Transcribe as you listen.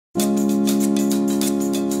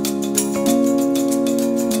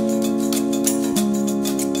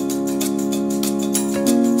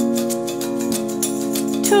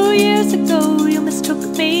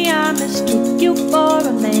I mistook you for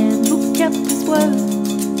a man who kept his word.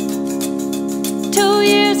 2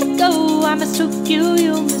 years ago I mistook you,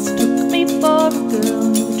 you mistook me for a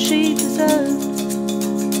girl who she deserved.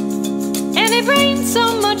 And it rained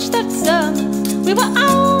so much that summer, we were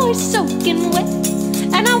always soaking wet.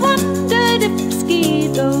 And I wondered if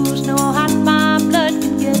mosquitoes know how hot my blood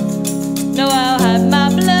can get. Know how hot my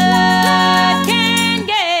blood can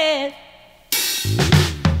get.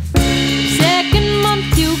 Second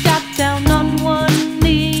month you got down on one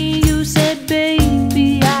knee. You said,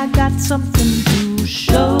 baby, I got something to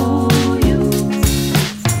show you.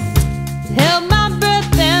 Held my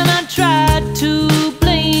breath and I tried to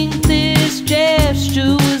blink. This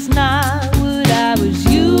gesture was not what I was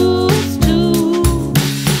used to.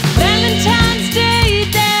 Valentine's Day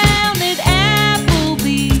down at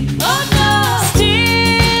Applebee. Oh no!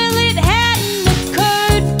 Still it hadn't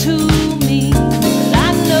occurred to me. But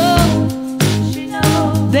I know, she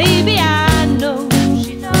knows. Baby, I know,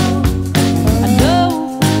 she knows. I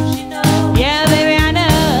know, she knows. Yeah, baby, I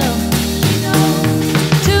know, she knows.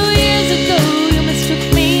 2 years ago you mistook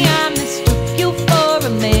me, I mistook you for a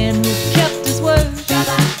man who kept his word.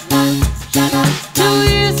 2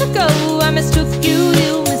 years ago I mistook you,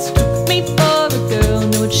 you mistook me for a girl,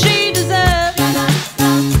 knew what she deserved.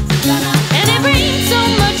 And it rained so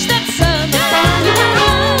much that summer, we were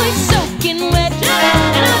always soaking wet.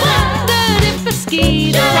 And I wondered if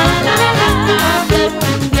mosquitoes know how hot my blood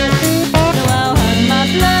can get. Know how hot my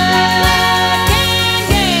blood can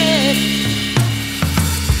get.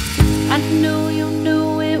 I knew you knew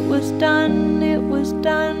it was done, it was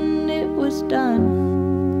done, it was done.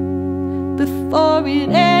 Before it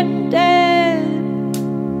ended,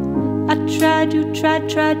 I tried, you tried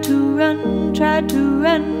to run, tried to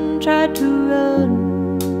run, tried to run.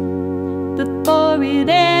 Before it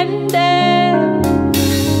ended,